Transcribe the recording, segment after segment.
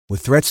With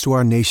threats to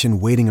our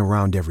nation waiting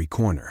around every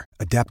corner,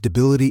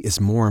 adaptability is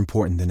more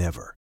important than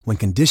ever. When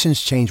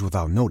conditions change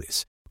without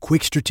notice,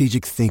 quick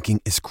strategic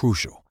thinking is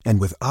crucial.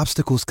 And with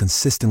obstacles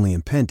consistently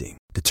impending,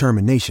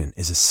 determination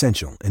is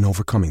essential in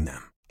overcoming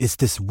them. It's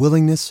this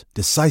willingness,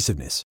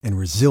 decisiveness, and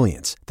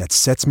resilience that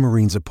sets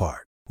Marines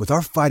apart. With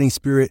our fighting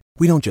spirit,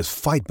 we don't just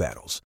fight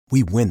battles,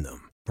 we win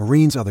them.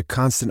 Marines are the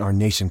constant our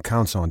nation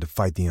counts on to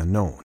fight the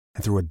unknown.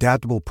 And through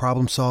adaptable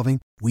problem solving,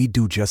 we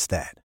do just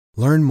that.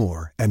 Learn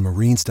more at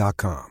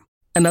marines.com.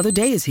 Another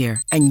day is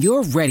here, and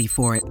you're ready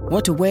for it.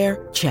 What to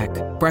wear? Check.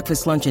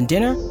 Breakfast, lunch, and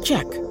dinner?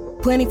 Check.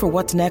 Planning for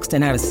what's next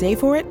and how to save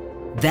for it?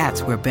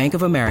 That's where Bank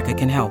of America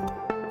can help.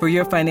 For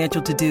your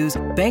financial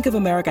to-dos, Bank of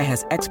America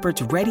has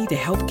experts ready to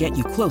help get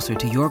you closer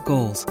to your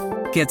goals.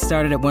 Get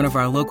started at one of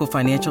our local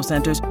financial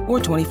centers or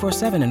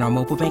 24/7 in our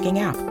mobile banking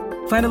app.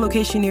 Find a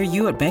location near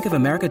you at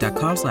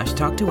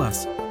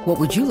bankofamerica.com/talktous. What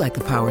would you like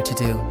the power to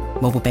do?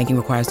 Mobile banking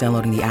requires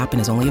downloading the app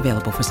and is only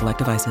available for select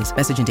devices.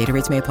 Message and data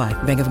rates may apply.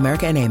 Bank of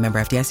America N.A., member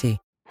FDIC.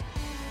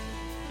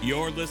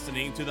 You're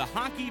listening to the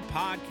Hockey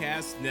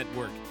Podcast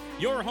Network,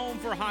 your home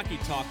for hockey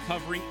talk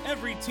covering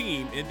every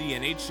team in the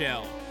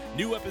NHL.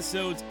 New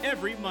episodes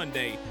every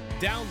Monday.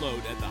 Download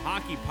at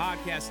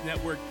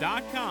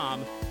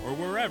thehockeypodcastnetwork.com or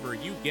wherever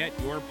you get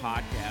your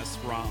podcasts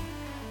from.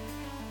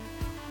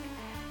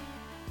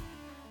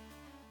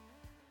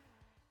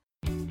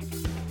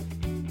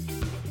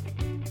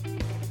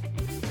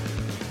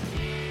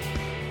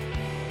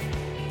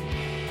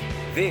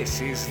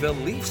 This is the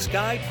Leafs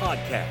Guy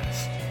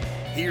Podcast.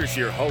 Here's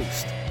your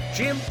host,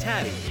 Jim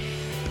Taddy.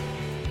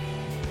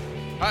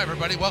 Hi,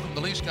 everybody. Welcome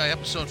to Leafs Guy,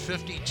 episode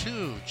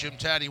 52. Jim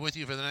Taddy with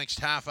you for the next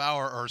half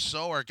hour or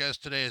so. Our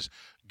guest today is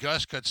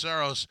Gus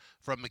Katsaros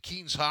from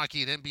McKeen's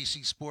Hockey and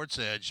NBC Sports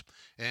Edge.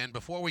 And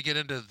before we get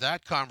into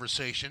that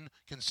conversation,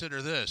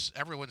 consider this.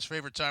 Everyone's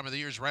favorite time of the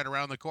year is right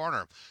around the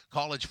corner.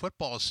 College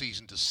football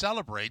season. To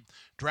celebrate,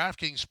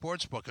 DraftKings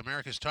Sportsbook,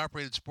 America's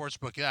top-rated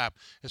sportsbook app,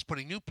 is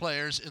putting new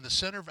players in the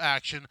center of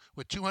action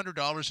with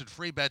 $200 in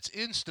free bets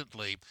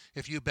instantly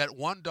if you bet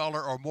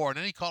 $1 or more in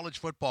any college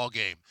football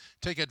game.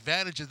 Take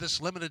advantage of this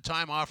limited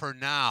time offer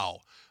now.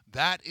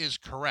 That is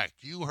correct.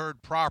 You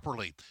heard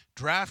properly.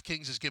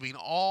 DraftKings is giving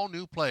all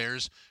new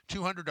players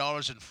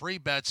 $200 in free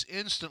bets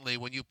instantly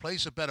when you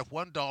place a bet of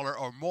 $1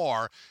 or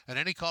more in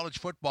any college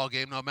football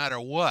game, no matter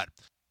what.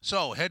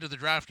 So head to the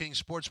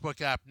DraftKings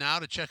Sportsbook app now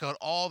to check out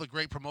all the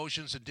great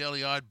promotions and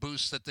daily odd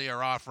boosts that they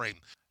are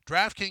offering.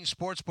 DraftKings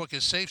Sportsbook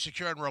is safe,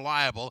 secure, and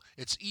reliable.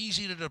 It's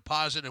easy to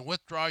deposit and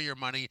withdraw your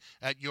money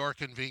at your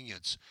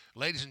convenience.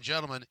 Ladies and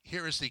gentlemen,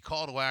 here is the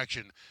call to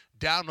action.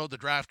 Download the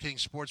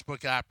DraftKings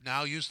Sportsbook app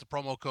now. Use the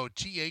promo code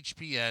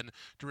THPN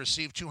to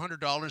receive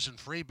 $200 in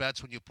free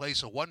bets when you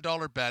place a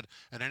 $1 bet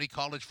in any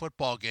college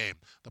football game.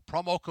 The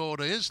promo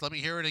code is, let me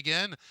hear it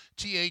again,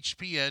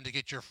 THPN to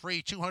get your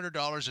free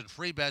 $200 in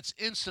free bets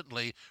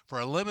instantly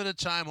for a limited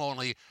time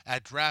only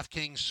at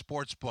DraftKings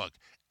Sportsbook.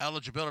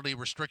 Eligibility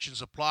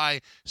restrictions apply.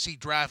 See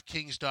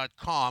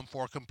DraftKings.com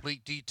for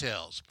complete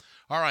details.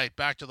 All right,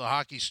 back to the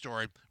hockey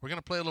story. We're going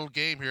to play a little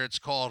game here. It's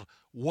called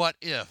What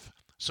If?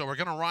 So we're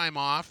going to rhyme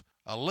off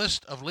a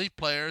list of Leaf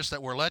players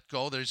that were let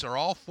go. These are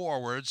all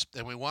forwards,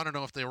 and we want to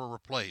know if they were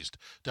replaced.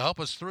 To help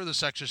us through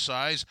this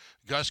exercise,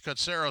 Gus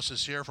Katsaros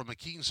is here from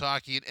McKeen's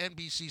Hockey and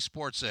NBC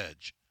Sports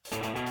Edge.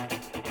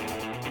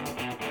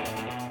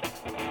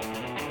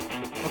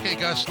 Okay,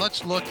 Gus,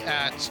 let's look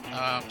at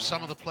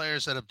some of the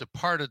players that have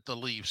departed the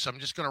Leafs. I'm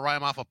just going to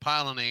rhyme off a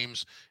pile of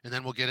names, and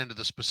then we'll get into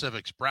the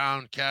specifics.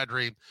 Brown,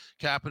 Kadri,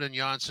 Kapanen,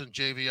 Johnson,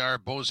 JVR,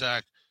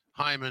 Bozak,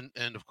 Hyman,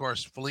 and of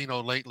course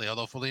Foligno lately,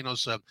 although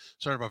Foligno's sort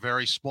of a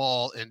very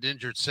small and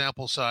injured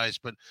sample size.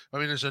 But I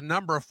mean, there's a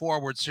number of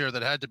forwards here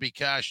that had to be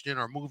cashed in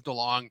or moved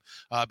along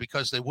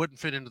because they wouldn't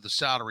fit into the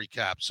salary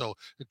cap. So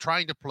they're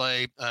trying to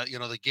play,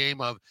 the game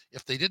of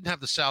if they didn't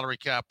have the salary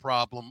cap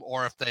problem,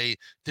 or if they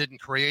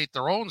didn't create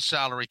their own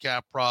salary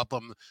cap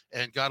problem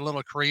and got a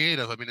little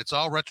creative. I mean, it's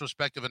all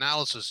retrospective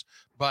analysis,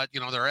 but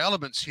there are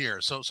elements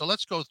here. So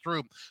let's go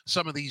through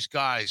some of these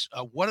guys.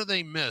 What do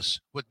they miss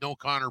with no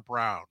Connor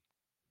Brown?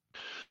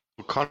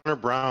 Connor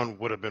Brown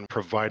would have been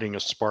providing a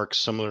spark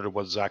similar to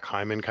what Zach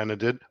Hyman kind of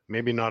did.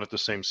 Maybe not at the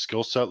same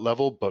skill set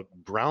level, but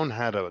Brown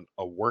had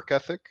a work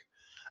ethic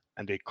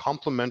and a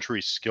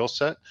complementary skill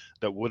set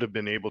that would have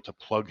been able to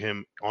plug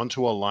him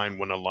onto a line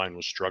when a line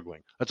was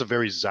struggling. That's a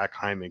very Zach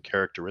Hyman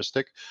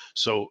characteristic.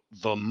 So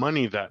the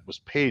money that was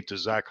paid to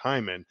Zach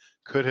Hyman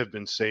could have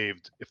been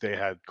saved if they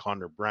had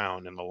Connor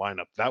Brown in the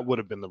lineup. That would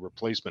have been the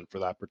replacement for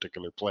that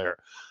particular player.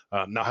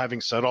 Now, having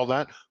said all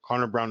that,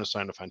 Connor Brown has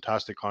signed a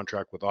fantastic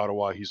contract with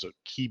Ottawa. He's a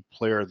key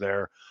player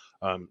there.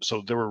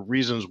 So there were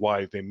reasons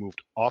why they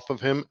moved off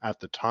of him at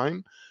the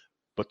time,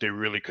 but they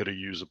really could have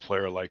used a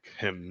player like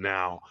him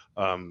now,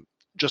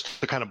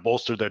 just to kind of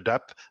bolster their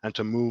depth and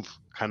to move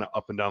kind of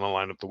up and down the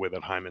lineup the way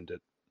that Hyman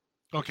did.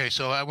 Okay,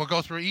 so we'll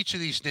go through each of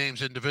these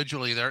names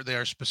individually. They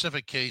are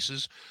specific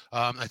cases.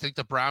 I think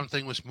the Brown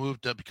thing was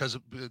moved because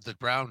of the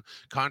Brown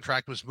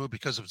contract was moved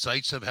because of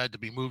Zaitsev had to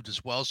be moved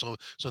as well. So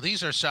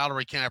these are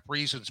salary cap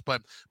reasons.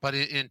 But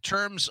in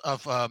terms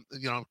of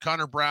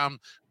Connor Brown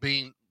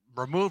being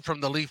removed from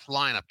the Leaf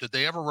lineup, did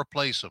they ever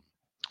replace him?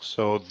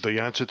 So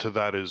the answer to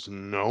that is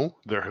no.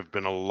 There have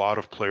been a lot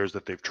of players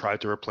that they've tried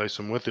to replace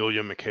him with.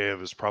 Ilya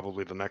Mikheyev is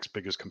probably the next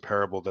biggest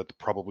comparable that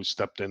probably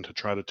stepped in to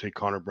try to take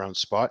Connor Brown's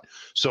spot.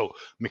 So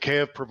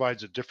Mikheyev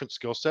provides a different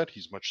skill set.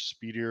 He's much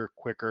speedier,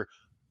 quicker,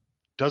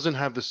 doesn't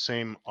have the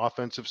same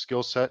offensive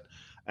skill set,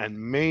 and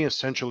may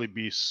essentially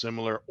be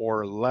similar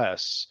or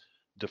less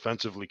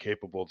defensively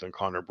capable than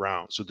Connor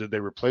Brown. So did they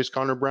replace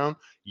Connor Brown?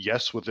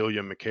 Yes, with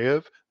Ilya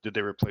Mikheyev. Did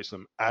they replace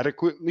them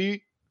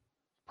adequately?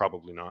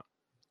 Probably not.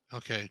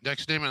 Okay,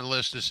 next name on the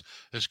list is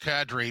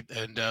Kadri,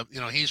 and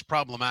he's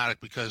problematic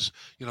because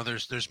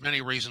there's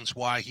many reasons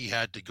why he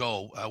had to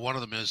go. One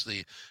of them is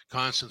the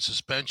constant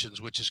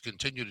suspensions, which has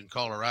continued in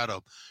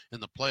Colorado in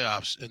the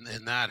playoffs,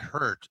 and that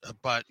hurt.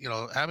 But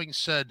having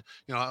said,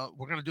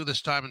 we're going to do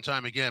this time and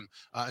time again.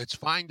 It's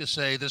fine to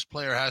say this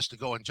player has to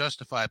go and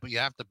justify it, but you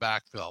have to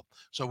backfill.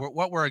 So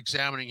what we're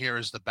examining here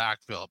is the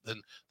backfill,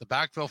 and the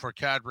backfill for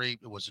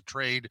Kadri was a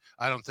trade.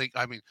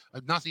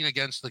 Nothing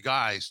against the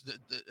guys.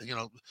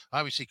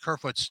 Obviously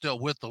Kerfoot's still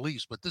with the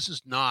Leafs, but this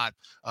is not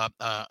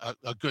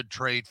a good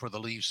trade for the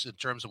Leafs in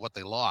terms of what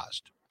they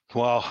lost.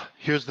 Well,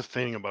 here's the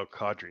thing about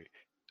Kadri.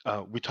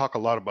 We talk a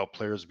lot about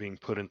players being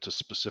put into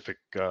specific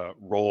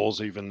roles,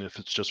 even if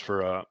it's just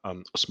for a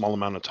small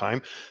amount of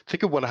time.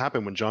 Think of what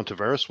happened when John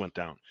Tavares went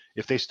down.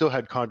 If they still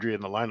had Kadri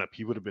in the lineup,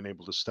 he would have been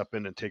able to step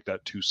in and take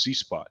that 2C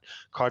spot.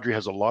 Kadri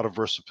has a lot of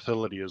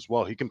versatility as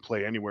well. He can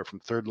play anywhere from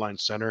third line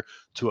center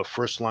to a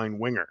first line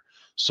winger.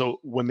 So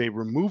when they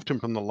removed him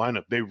from the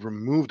lineup, they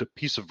removed a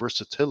piece of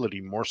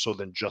versatility more so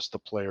than just the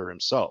player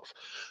himself.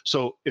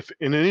 So if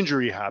an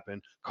injury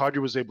happened, Kadri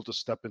was able to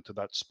step into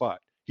that spot.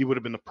 He would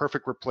have been the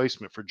perfect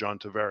replacement for John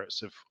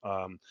Tavares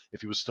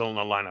if he was still in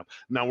the lineup.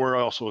 Now we're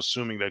also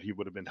assuming that he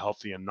would have been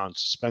healthy and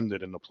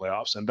non-suspended in the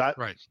playoffs, and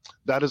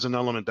that is an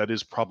element that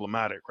is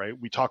problematic, right?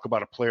 We talk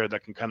about a player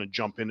that can kind of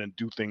jump in and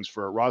do things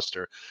for a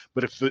roster,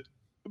 but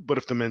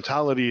if the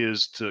mentality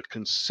is to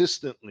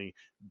consistently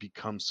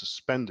become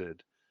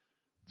suspended,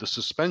 the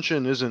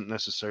suspension isn't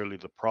necessarily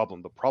the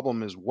problem. The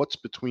problem is what's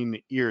between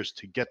the ears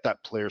to get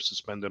that player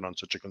suspended on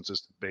such a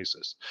consistent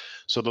basis.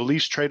 So the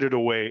Leafs traded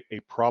away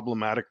a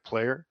problematic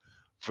player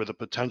for the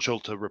potential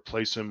to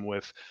replace him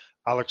with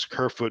Alex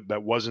Kerfoot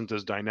that wasn't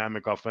as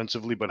dynamic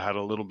offensively, but had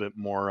a little bit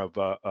more of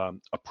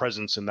a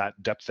presence in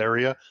that depth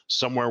area,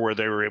 somewhere where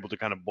they were able to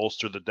kind of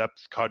bolster the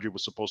depth. Kadri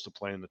was supposed to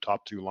play in the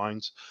top two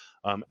lines.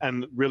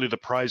 And really the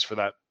prize for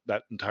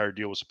that entire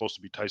deal was supposed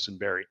to be Tyson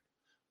Barrie.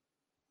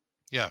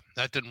 Yeah,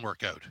 that didn't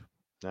work out.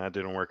 That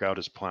didn't work out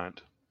as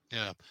planned.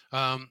 Yeah.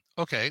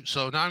 Okay,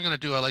 so now I'm going to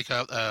do a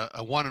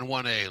 1 and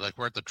 1A, like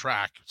we're at the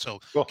track. So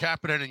cool.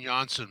 Kapanen and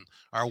Johnsson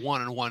are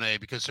 1 and 1A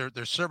because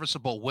they're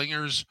serviceable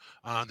wingers.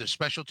 They're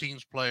special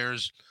teams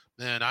players,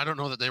 and I don't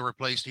know that they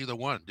replaced either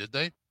one. Did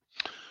they?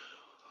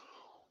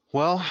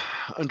 Well,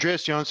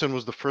 Andreas Johnsson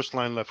was the first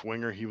line left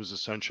winger. He was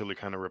essentially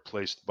kind of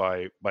replaced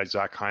by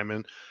Zach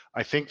Hyman.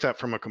 I think that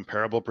from a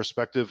comparable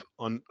perspective,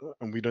 and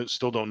we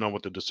still don't know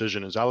what the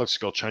decision is, Alex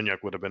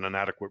Galchenyuk would have been an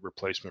adequate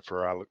replacement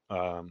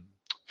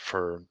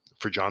for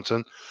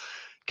Johnsson.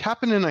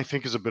 Kapanen, I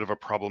think, is a bit of a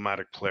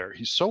problematic player.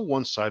 He's so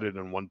one-sided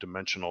and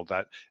one-dimensional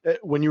that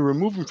when you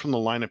remove him from the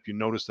lineup, you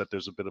notice that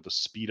there's a bit of a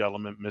speed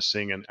element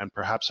missing and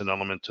perhaps an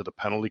element to the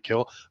penalty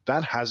kill.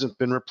 That hasn't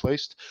been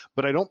replaced,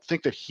 but I don't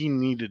think that he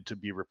needed to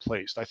be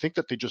replaced. I think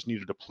that they just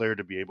needed a player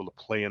to be able to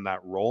play in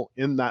that role,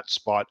 in that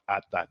spot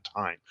at that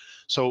time.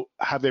 So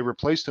have they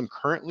replaced him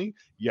currently?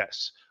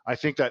 Yes. I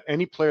think that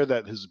any player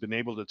that has been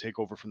able to take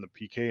over from the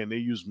PK, and they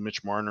use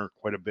Mitch Marner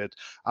quite a bit.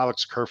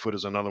 Alex Kerfoot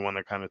is another one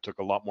that kind of took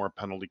a lot more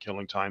penalty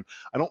killing time.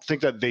 I don't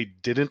think that they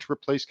didn't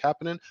replace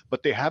Kapanen,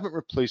 but they haven't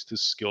replaced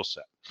his skill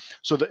set.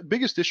 So the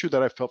biggest issue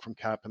that I felt from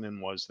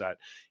Kapanen was that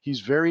he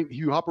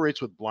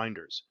operates with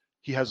blinders.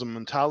 He has a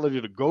mentality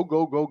to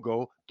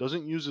go,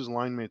 doesn't use his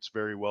line mates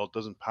very well,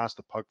 doesn't pass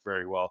the puck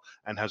very well,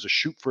 and has a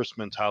shoot first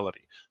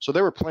mentality. So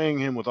they were playing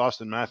him with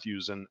Austin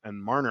Matthews and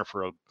Marner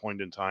for a point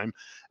in time.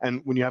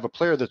 And when you have a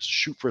player that's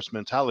shoot first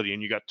mentality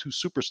and you got two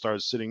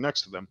superstars sitting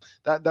next to them,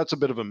 that's a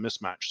bit of a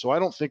mismatch. So I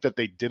don't think that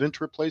they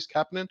didn't replace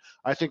Kapanen.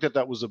 I think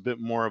that was a bit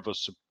more of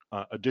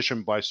a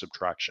addition by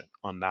subtraction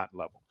on that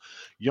level.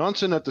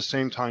 Johnsson at the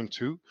same time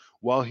too,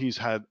 while he's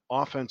had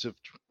offensive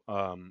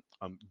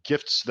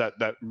gifts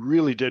that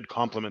really did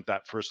complement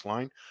that first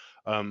line,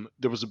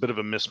 there was a bit of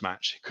a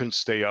mismatch. He couldn't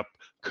stay up,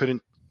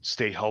 couldn't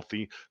stay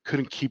healthy,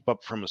 couldn't keep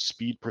up from a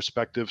speed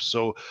perspective.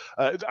 So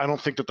I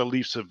don't think that the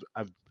Leafs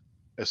have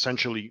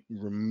essentially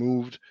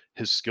removed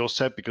his skill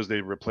set because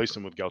they replaced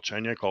him with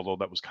Galchenyuk, although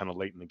that was kind of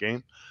late in the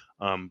game.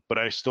 But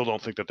I still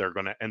don't think that they're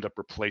going to end up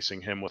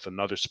replacing him with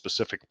another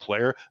specific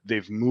player.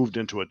 They've moved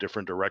into a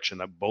different direction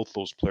that both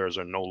those players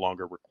are no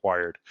longer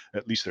required.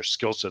 At least their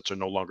skill sets are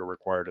no longer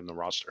required in the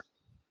roster.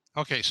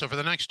 Okay, so for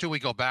the next two, we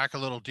go back a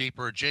little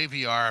deeper.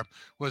 JVR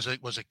was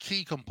a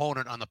key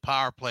component on the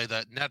power play,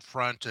 that net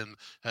front and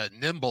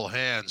nimble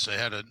hands. They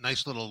had a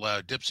nice little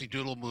dipsy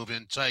doodle move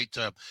in tight,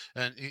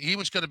 and he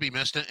was going to be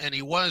missed, and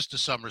he was to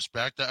some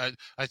respect.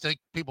 I think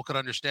people could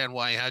understand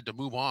why he had to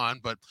move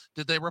on, but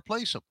did they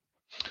replace him?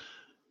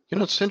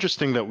 It's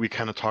interesting that we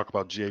kind of talk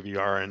about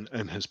JVR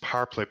and his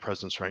power play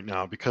presence right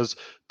now, because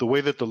the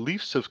way that the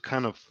Leafs have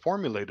kind of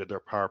formulated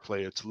their power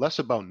play, it's less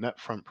about net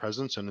front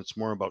presence and it's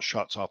more about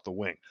shots off the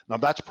wing. Now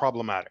that's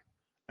problematic.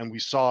 And we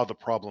saw the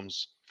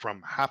problems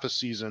from half a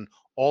season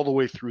all the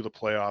way through the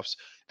playoffs.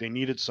 They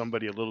needed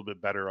somebody a little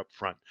bit better up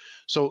front.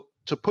 So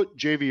to put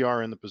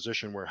JVR in the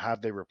position where,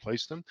 had they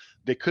replaced him,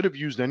 they could have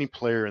used any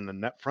player in the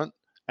net front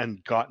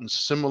and gotten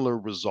similar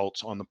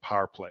results on the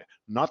power play.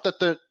 Not that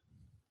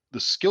the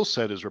skill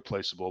set is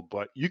replaceable,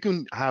 but you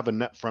can have a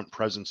net front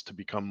presence to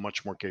become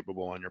much more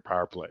capable on your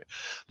power play.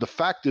 The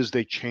fact is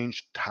they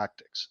changed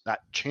tactics. That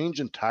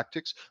change in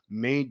tactics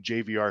made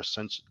JVR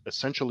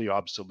essentially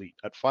obsolete.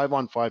 At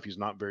 5-on-5, he's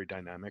not very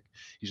dynamic.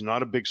 He's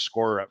not a big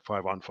scorer at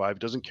 5-on-5. He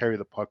doesn't carry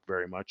the puck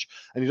very much,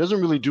 and he doesn't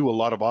really do a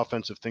lot of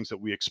offensive things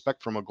that we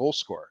expect from a goal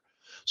scorer.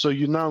 So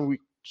we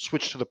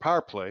switch to the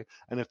power play,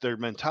 and if their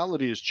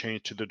mentality is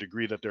changed to the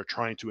degree that they're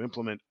trying to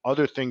implement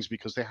other things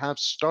because they have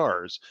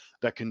stars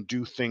that can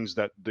do things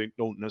that they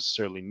don't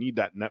necessarily need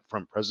that net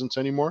front presence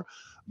anymore,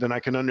 then I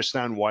can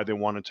understand why they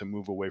wanted to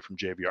move away from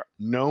JVR.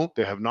 No,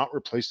 they have not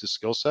replaced the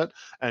skill set,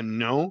 and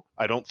no,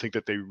 I don't think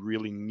that they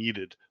really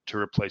needed to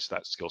replace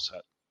that skill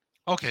set.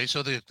 Okay,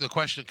 so the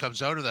question that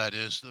comes out of that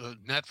is the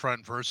net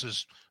front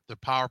versus the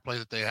power play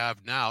that they have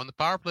now. And the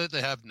power play that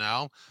they have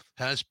now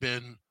has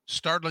been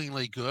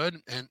startlingly good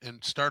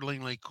and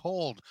startlingly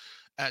cold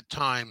at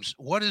times.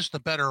 What is the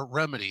better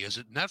remedy? Is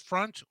it net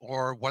front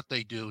or what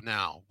they do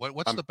now?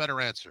 What's the better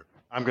answer?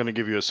 I'm going to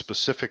give you a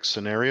specific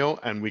scenario,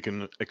 and we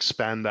can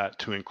expand that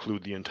to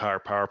include the entire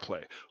power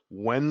play.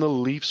 When the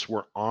Leafs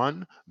were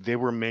on, they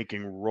were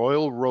making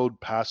Royal Road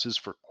passes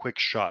for quick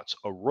shots.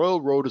 A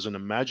Royal Road is an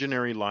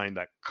imaginary line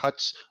that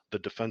cuts the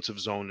defensive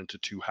zone into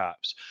two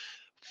halves.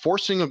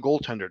 Forcing a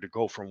goaltender to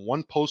go from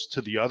one post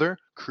to the other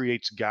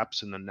creates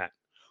gaps in the net.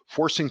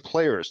 Forcing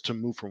players to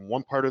move from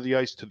one part of the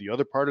ice to the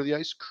other part of the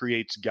ice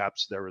creates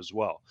gaps there as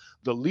well.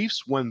 The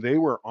Leafs, when they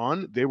were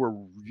on, they were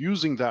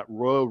using that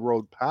Royal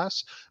Road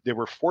pass. They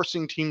were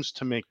forcing teams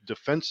to make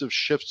defensive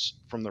shifts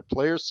from their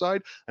players'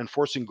 side and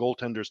forcing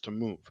goaltenders to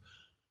move.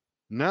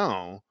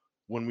 Now,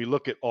 when we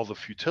look at all the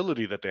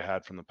futility that they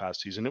had from the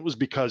past season, it was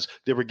because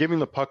they were giving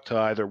the puck to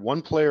either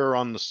one player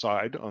on the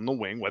side, on the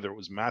wing, whether it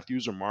was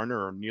Matthews or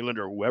Marner or Nylander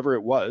or whoever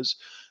it was,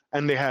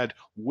 and they had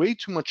way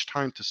too much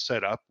time to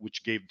set up,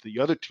 which gave the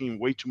other team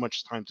way too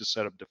much time to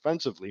set up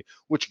defensively,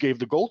 which gave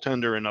the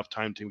goaltender enough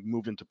time to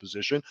move into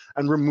position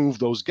and remove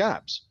those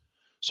gaps.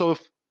 So if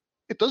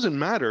it doesn't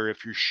matter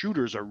if your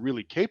shooters are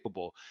really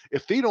capable,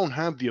 if they don't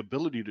have the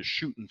ability to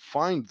shoot and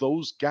find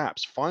those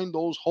gaps, find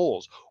those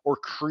holes, or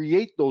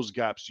create those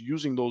gaps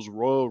using those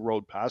Royal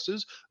Road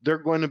passes, they're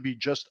going to be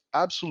just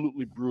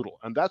absolutely brutal.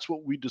 And that's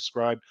what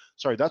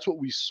that's what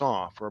we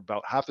saw for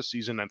about half a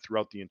season and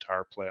throughout the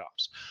entire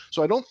playoffs.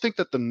 So I don't think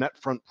that the net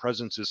front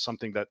presence is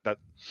something that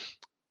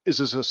is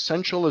as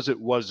essential as it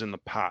was in the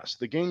past.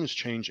 The game is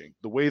changing.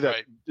 The way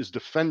that is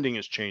defending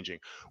is changing.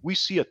 We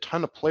see a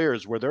ton of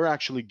players where they're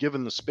actually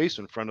given the space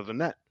in front of the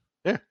net.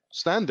 Yeah,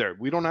 stand there.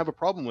 We don't have a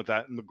problem with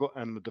that. And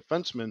the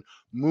defensemen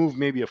move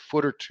maybe a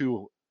foot or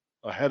two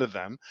ahead of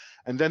them,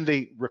 and then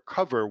they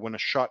recover when a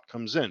shot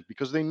comes in,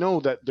 because they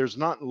know that there's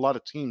not a lot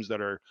of teams that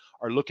are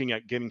looking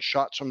at getting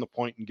shots from the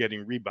point and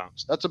getting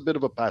rebounds. That's a bit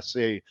of a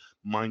passé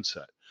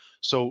mindset.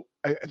 So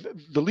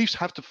the Leafs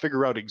have to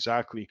figure out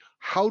exactly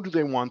how do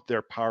they want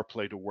their power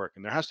play to work.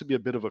 And there has to be a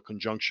bit of a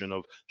conjunction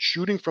of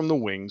shooting from the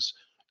wings,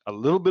 a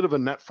little bit of a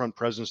net front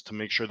presence to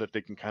make sure that they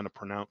can kind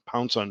of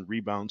pounce on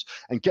rebounds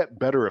and get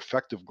better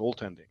effective goal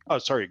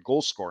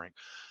scoring.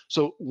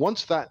 So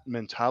once that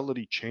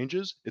mentality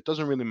changes, it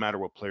doesn't really matter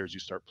what players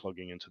you start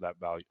plugging into that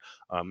value.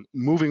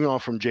 Moving on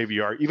from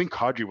JVR, even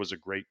Kadri was a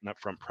great net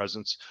front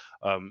presence.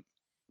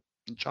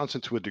 Johnson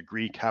to a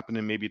degree,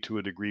 Kapanen maybe to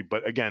a degree,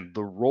 but again,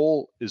 the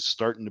role is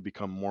starting to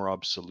become more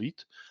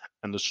obsolete,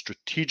 and the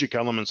strategic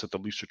elements that the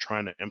Leafs are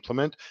trying to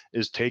implement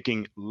is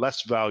taking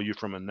less value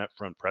from a net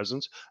front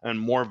presence and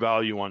more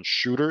value on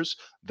shooters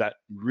that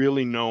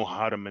really know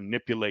how to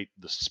manipulate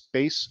the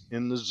space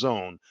in the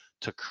zone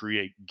to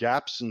create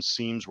gaps and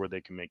seams where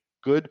they can make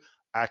good,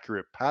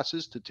 accurate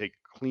passes to take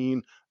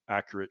clean,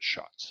 accurate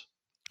shots.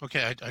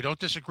 Okay, I don't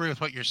disagree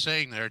with what you're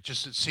saying there. It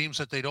seems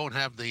that they don't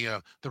have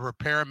the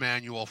repair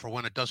manual for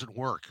when it doesn't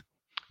work.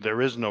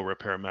 There is no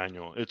repair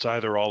manual. It's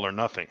either all or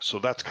nothing. So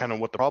that's kind of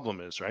what the problem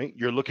is, right?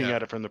 You're looking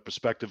at it from the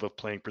perspective of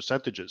playing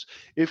percentages.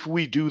 If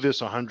we do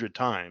this 100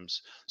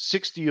 times,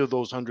 60 of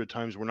those 100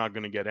 times we're not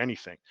going to get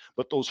anything.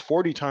 But those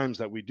 40 times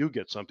that we do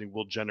get something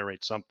will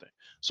generate something.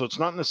 So it's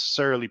not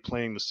necessarily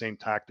playing the same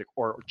tactic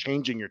or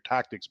changing your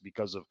tactics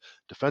because of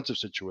defensive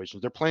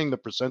situations. They're playing the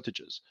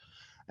percentages.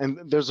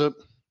 And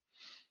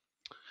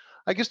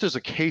I guess there's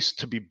a case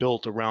to be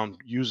built around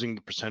using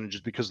the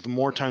percentages, because the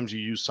more times you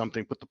use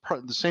something, but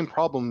the same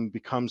problem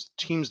becomes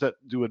teams that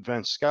do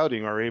advanced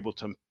scouting are able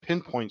to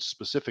pinpoint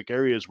specific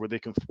areas where they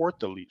can thwart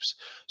the Leafs.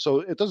 So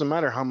it doesn't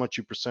matter how much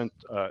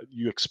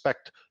you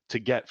expect to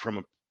get from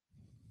a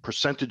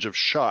percentage of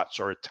shots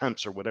or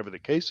attempts or whatever the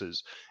case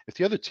is. If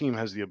the other team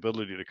has the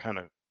ability to kind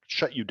of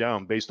shut you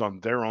down based on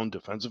their own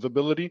defensive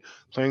ability,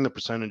 playing the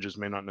percentages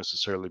may not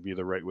necessarily be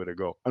the right way to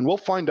go. And we'll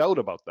find out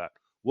about that.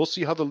 We'll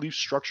see how the Leafs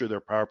structure their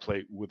power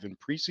play within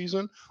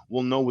preseason.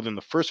 We'll know within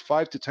the first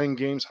 5 to 10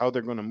 games how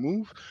they're going to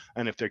move.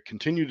 And if they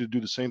continue to do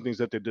the same things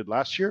that they did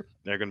last year,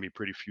 they're going to be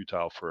pretty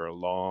futile for a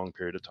long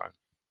period of time.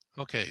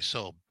 Okay,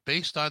 so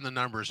based on the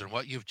numbers and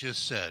what you've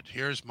just said,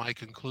 here's my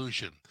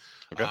conclusion.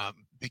 Okay.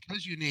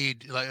 Because you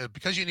need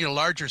a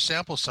larger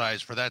sample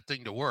size for that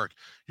thing to work,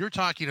 you're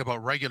talking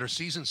about regular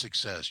season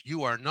success.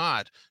 You are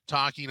not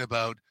talking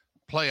about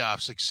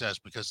playoff success,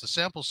 because the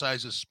sample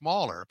size is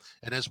smaller.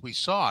 And as we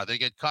saw, they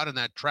get caught in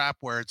that trap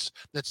where it's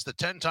the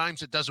 10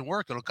 times it doesn't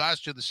work, it'll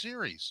cost you the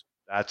series.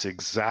 That's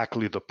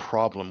exactly the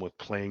problem with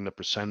playing the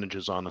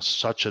percentages on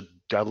such a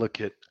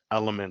delicate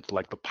element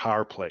like the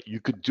power play. You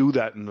could do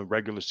that in the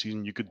regular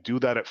season. You could do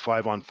that at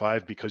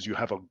 5-on-5 because you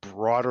have a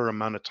broader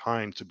amount of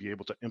time to be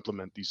able to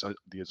implement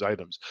these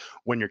items.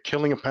 When you're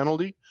killing a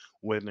penalty,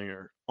 when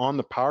you're on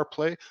the power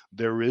play,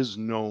 there is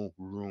no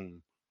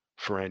room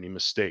for any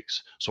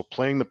mistakes. So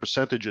playing the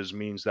percentages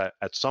means that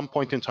at some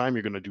point in time,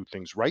 you're going to do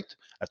things right.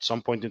 At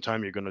some point in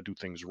time, you're going to do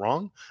things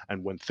wrong.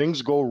 And when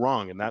things go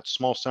wrong in that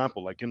small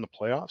sample, like in the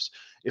playoffs,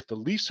 if the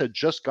Leafs had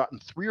just gotten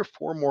 3 or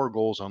 4 more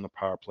goals on the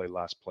power play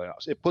last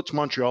playoffs, it puts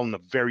Montreal in a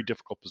very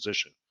difficult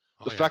position.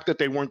 The fact that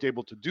they weren't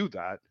able to do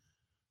that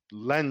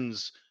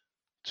lends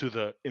to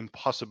the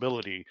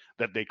impossibility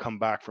that they come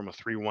back from a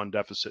 3-1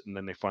 deficit and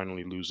then they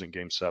finally lose in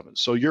game 7.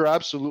 So you're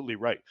absolutely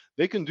right.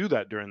 They can do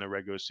that during the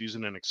regular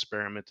season and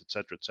experiment, et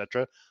cetera, et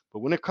cetera. But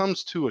when it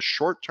comes to a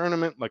short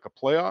tournament like a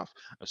playoff,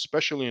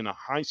 especially in a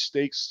high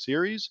stakes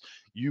series,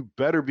 you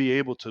better be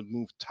able to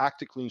move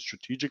tactically and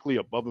strategically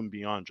above and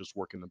beyond just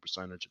working the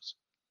percentages.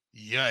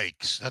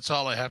 Yikes. That's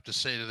all I have to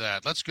say to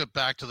that. Let's get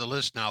back to the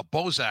list now.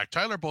 Bozak.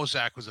 Tyler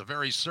Bozak was a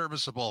very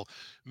serviceable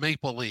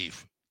Maple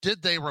Leaf.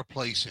 Did they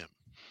replace him?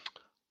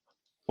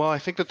 Well, I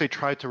think that they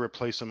tried to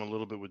replace him a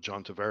little bit with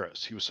John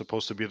Tavares. He was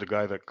supposed to be the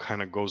guy that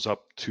kind of goes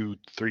up to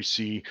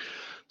 3C.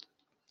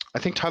 I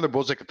think Tyler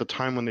Bozak at the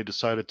time when they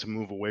decided to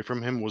move away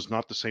from him was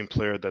not the same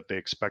player that they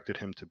expected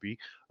him to be.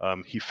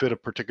 He fit a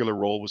particular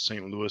role with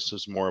St. Louis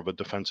as more of a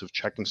defensive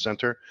checking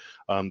center.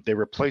 They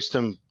replaced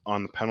him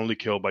on the penalty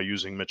kill by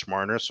using Mitch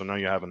Marner, so now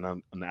you have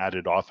an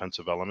added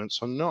offensive element.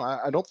 So no,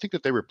 I don't think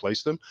that they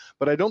replaced him,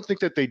 but I don't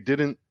think that they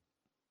didn't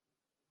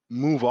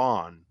move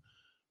on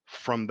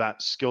from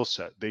that skill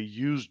set. They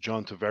used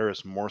John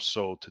Tavares more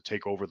so to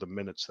take over the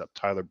minutes that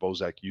Tyler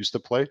Bozak used to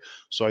play.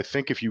 So I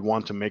think if you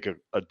want to make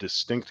a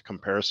distinct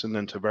comparison,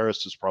 then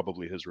Tavares is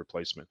probably his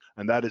replacement.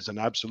 And that is an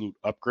absolute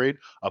upgrade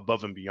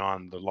above and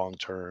beyond the long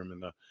term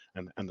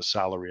and the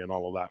salary and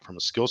all of that. From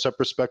a skill set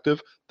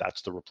perspective,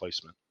 that's the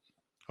replacement.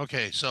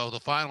 Okay, so the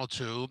final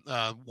two,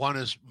 one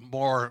is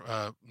more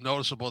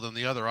noticeable than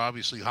the other,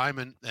 obviously,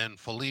 Hyman and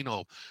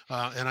Foligno.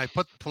 And I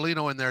put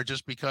Foligno in there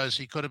just because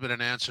he could have been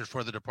an answer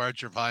for the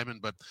departure of Hyman,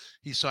 but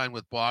he signed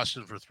with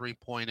Boston for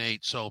 3.8.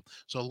 So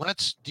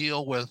let's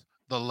deal with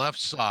the left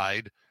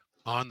side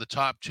on the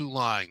top 2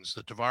 lines,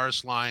 the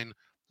Tavares line,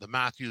 the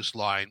Matthews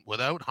line.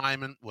 Without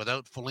Hyman,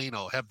 without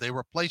Foligno, have they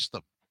replaced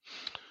them?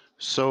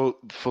 So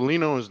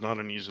Foligno is not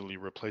an easily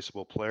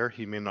replaceable player.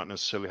 He may not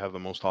necessarily have the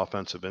most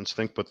offensive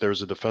instinct, but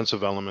there's a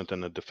defensive element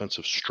and a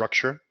defensive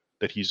structure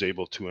that he's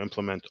able to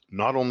implement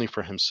not only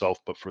for himself,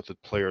 but for the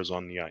players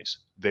on the ice.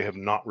 They have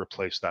not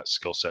replaced that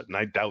skill set, and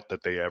I doubt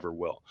that they ever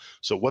will.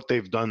 So what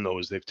they've done, though,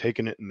 is they've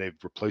taken it and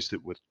they've replaced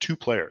it with 2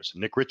 players,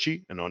 Nick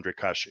Ritchie and Ondrej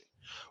Kase.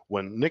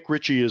 When Nick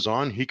Ritchie is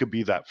on, he could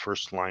be that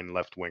first line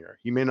left winger.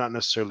 He may not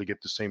necessarily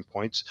get the same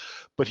points,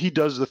 but he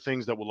does the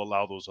things that will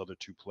allow those other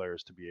 2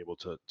 players to be able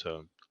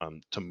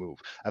to move.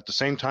 At the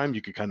same time,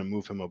 you could kind of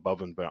move him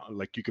above and beyond,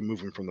 like you can move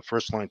him from the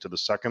first line to the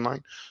second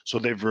line. So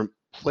they've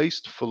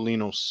replaced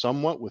Foligno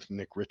somewhat with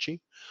Nick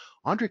Ritchie.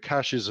 Ondrej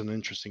Kase is an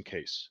interesting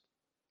case.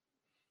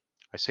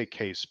 I say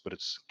case, but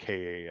it's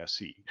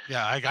Kase.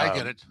 Yeah, I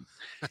get it.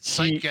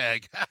 Sight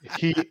gag.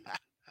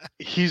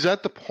 He's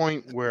at the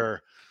point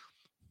where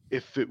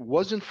if it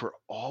wasn't for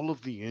all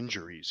of the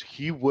injuries,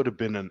 he would have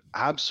been an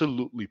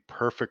absolutely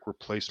perfect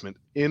replacement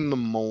in the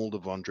mold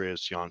of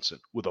Andreas Johnsson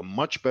with a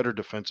much better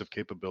defensive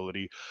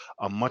capability,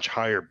 a much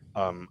higher,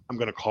 I'm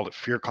going to call it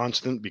fear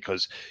constant,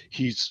 because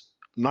he's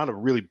not a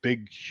really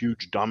big,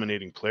 huge,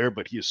 dominating player,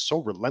 but he is so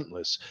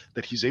relentless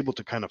that he's able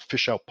to kind of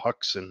fish out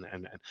pucks and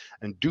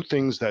do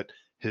things that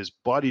his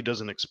body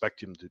doesn't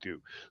expect him to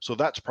do. So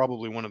that's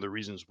probably one of the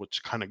reasons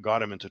which kind of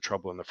got him into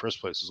trouble in the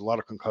first place. There's a lot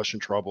of concussion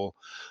trouble.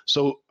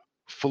 So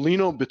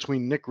Foligno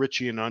between Nick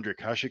Ritchie and Ondrej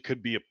Kase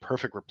could be a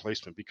perfect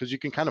replacement because you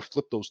can kind of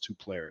flip those 2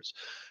 players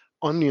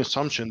on the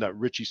assumption that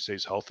Ritchie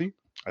stays healthy.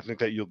 I think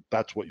that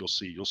that's what you'll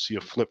see. You'll see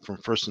a flip from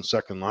first and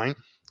second line.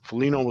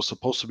 Foligno was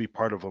supposed to be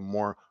part of a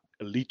more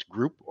elite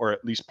group, or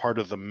at least part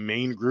of the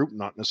main group,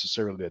 not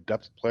necessarily a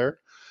depth player.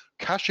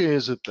 Cache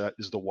is the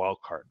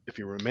wild card. If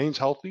he remains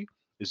healthy,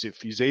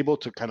 if he's able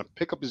to kind of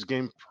pick up his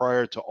game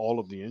prior to all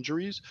of the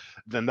injuries,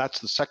 then that's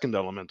the second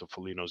element of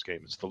Foligno's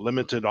game. It's the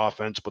limited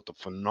offense, but the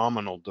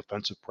phenomenal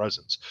defensive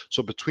presence.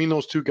 So between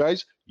those two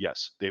guys,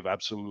 yes, they've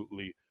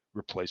absolutely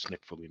replaced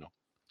Nick Foligno.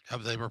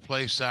 Have they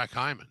replaced Zach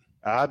Hyman?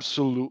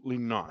 Absolutely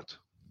not.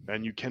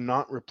 And you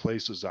cannot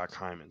replace a Zach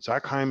Hyman.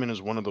 Zach Hyman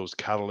is one of those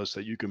catalysts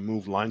that you can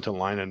move line to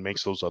line and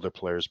makes those other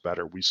players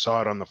better. We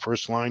saw it on the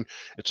first line.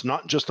 It's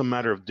not just a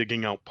matter of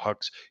digging out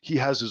pucks. He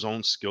has his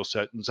own skill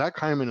set. And Zach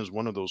Hyman is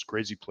one of those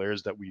crazy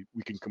players that we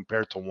can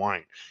compare to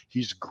wine.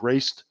 He's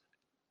graced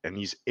and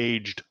he's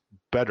aged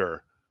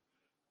better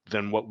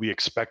than what we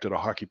expected a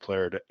hockey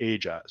player to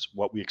age as.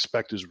 What we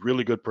expect is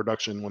really good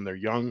production when they're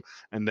young,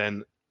 and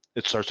then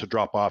it starts to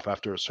drop off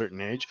after a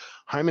certain age.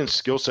 Hyman's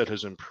skill set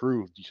has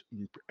improved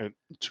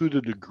to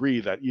the degree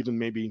that even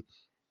maybe,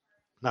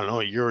 I don't know,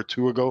 a year or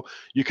two ago,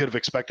 you could have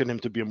expected him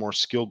to be a more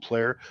skilled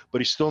player,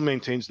 but he still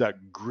maintains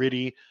that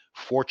gritty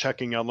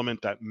forechecking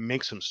element that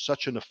makes him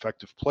such an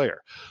effective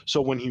player.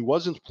 So when he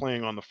wasn't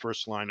playing on the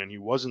first line and he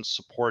wasn't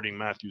supporting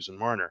Matthews and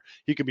Marner,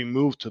 he could be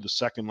moved to the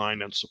second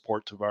line and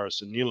support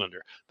Tavares and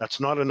Nylander. That's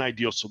not an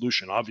ideal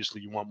solution.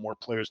 Obviously, you want more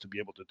players to be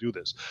able to do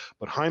this.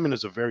 But Hyman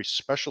is a very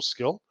special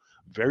skill,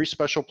 very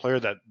special player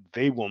that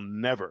they will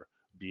never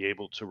be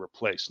able to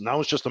replace. Now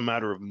it's just a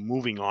matter of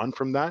moving on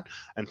from that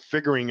and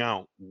figuring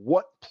out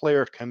what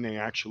player can they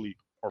actually,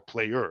 or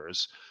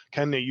players,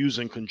 can they use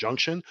in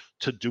conjunction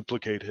to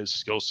duplicate his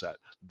skill set.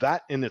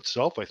 That in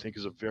itself, I think,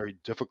 is a very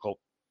difficult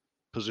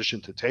position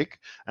to take.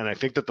 And I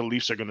think that the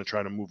Leafs are going to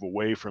try to move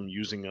away from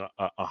using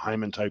a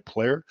Hyman type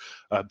player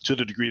to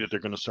the degree that they're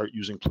going to start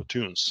using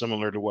platoons,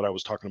 similar to what I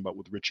was talking about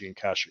with Ritchie and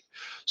Cache.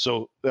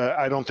 So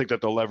I don't think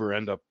that they'll ever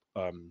end up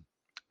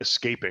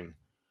escaping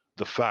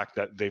the fact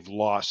that they've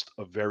lost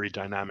a very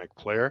dynamic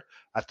player.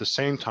 At the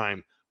same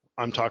time,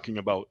 I'm talking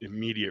about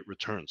immediate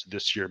returns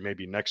this year,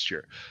 maybe next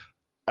year.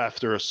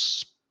 After a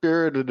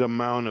spirited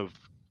amount of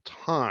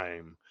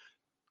time,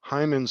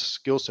 Hyman's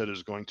skill set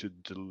is going to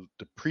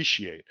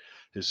depreciate.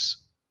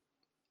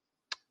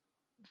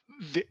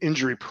 The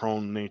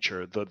injury-prone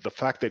nature, the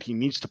fact that he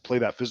needs to play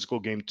that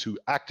physical game to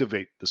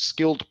activate the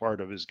skilled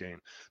part of his game.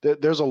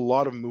 There's a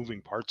lot of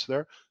moving parts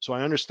there. So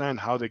I understand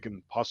how they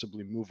can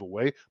possibly move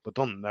away, but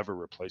they'll never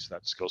replace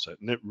that skill set.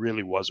 And it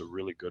really was a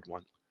really good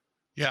one.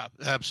 Yeah,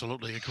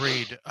 absolutely.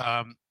 Agreed.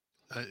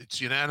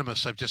 It's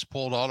unanimous. I've just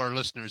polled all our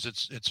listeners.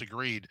 It's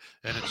agreed,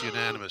 and it's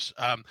unanimous.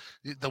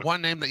 The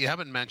one name that you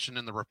haven't mentioned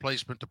in the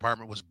replacement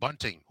department was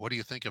Bunting. What do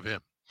you think of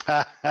him?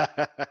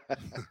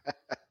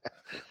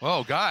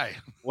 Oh, Guy.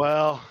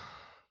 Well,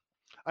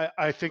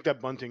 I think that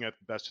Bunting at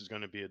best is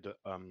going to be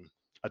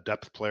a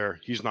depth player.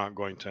 He's not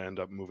going to end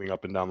up moving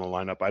up and down the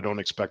lineup. I don't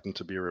expect him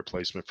to be a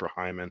replacement for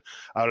Hyman.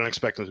 I don't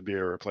expect him to be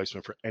a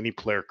replacement for any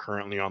player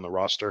currently on the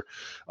roster.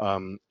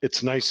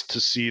 It's nice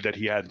to see that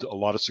he had a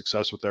lot of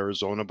success with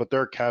Arizona, but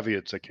there are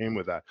caveats that came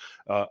with that.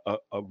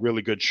 A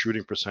really good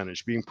shooting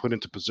percentage, being put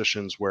into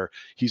positions where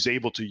he's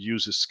able to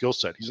use his skill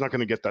set. He's not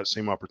going to get that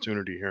same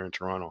opportunity here in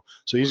Toronto.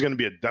 So he's going to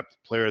be a depth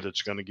player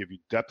that's going to give you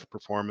depth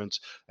performance.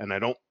 And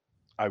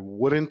I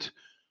wouldn't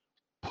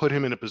put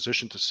him in a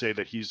position to say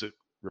that he's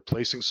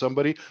replacing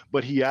somebody,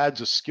 but he adds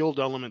a skilled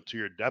element to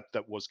your depth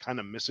that was kind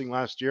of missing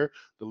last year.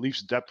 The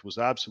Leafs' depth was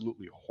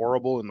absolutely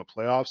horrible in the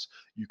playoffs.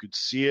 You could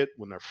see it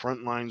when their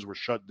front lines were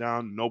shut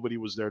down. Nobody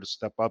was there to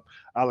step up.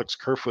 Alex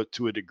Kerfoot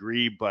to a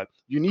degree, but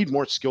you need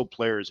more skilled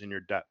players in your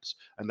depths,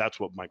 and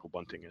that's what Michael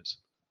Bunting is.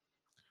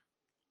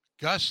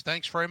 Gus,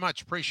 thanks very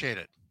much. Appreciate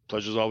it.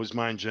 Pleasure's always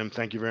mine, Jim.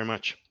 Thank you very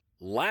much.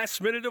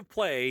 Last minute of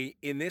play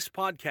in this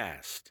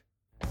podcast.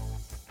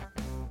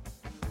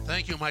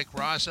 Thank you, Mike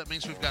Ross. That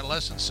means we've got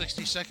less than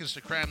 60 seconds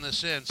to cram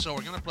this in. So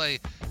we're going to play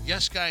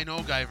Yes Guy,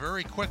 No Guy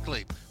very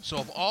quickly. So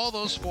of all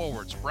those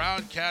forwards,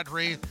 Brown,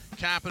 Kadri,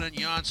 Kapanen,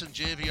 Janssen,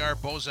 JVR,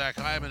 Bozak,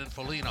 Hyman, and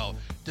Foligno,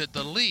 did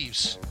the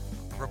Leafs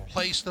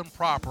replace them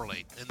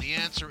properly? And the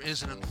answer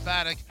is an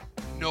emphatic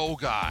no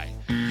guy.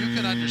 You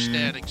can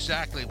understand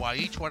exactly why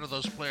each one of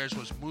those players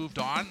was moved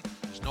on.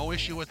 There's no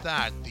issue with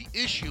that. The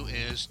issue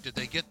is, did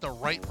they get the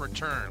right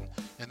return?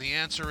 And the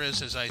answer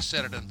is, as I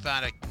said, an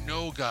emphatic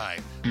no guy.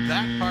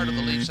 That part of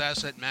the Leafs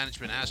asset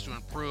management has to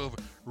improve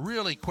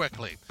really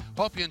quickly.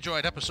 Hope you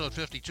enjoyed episode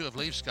 52 of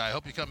Leafs Guy.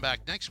 Hope you come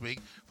back next week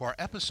for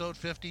episode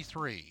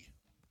 53.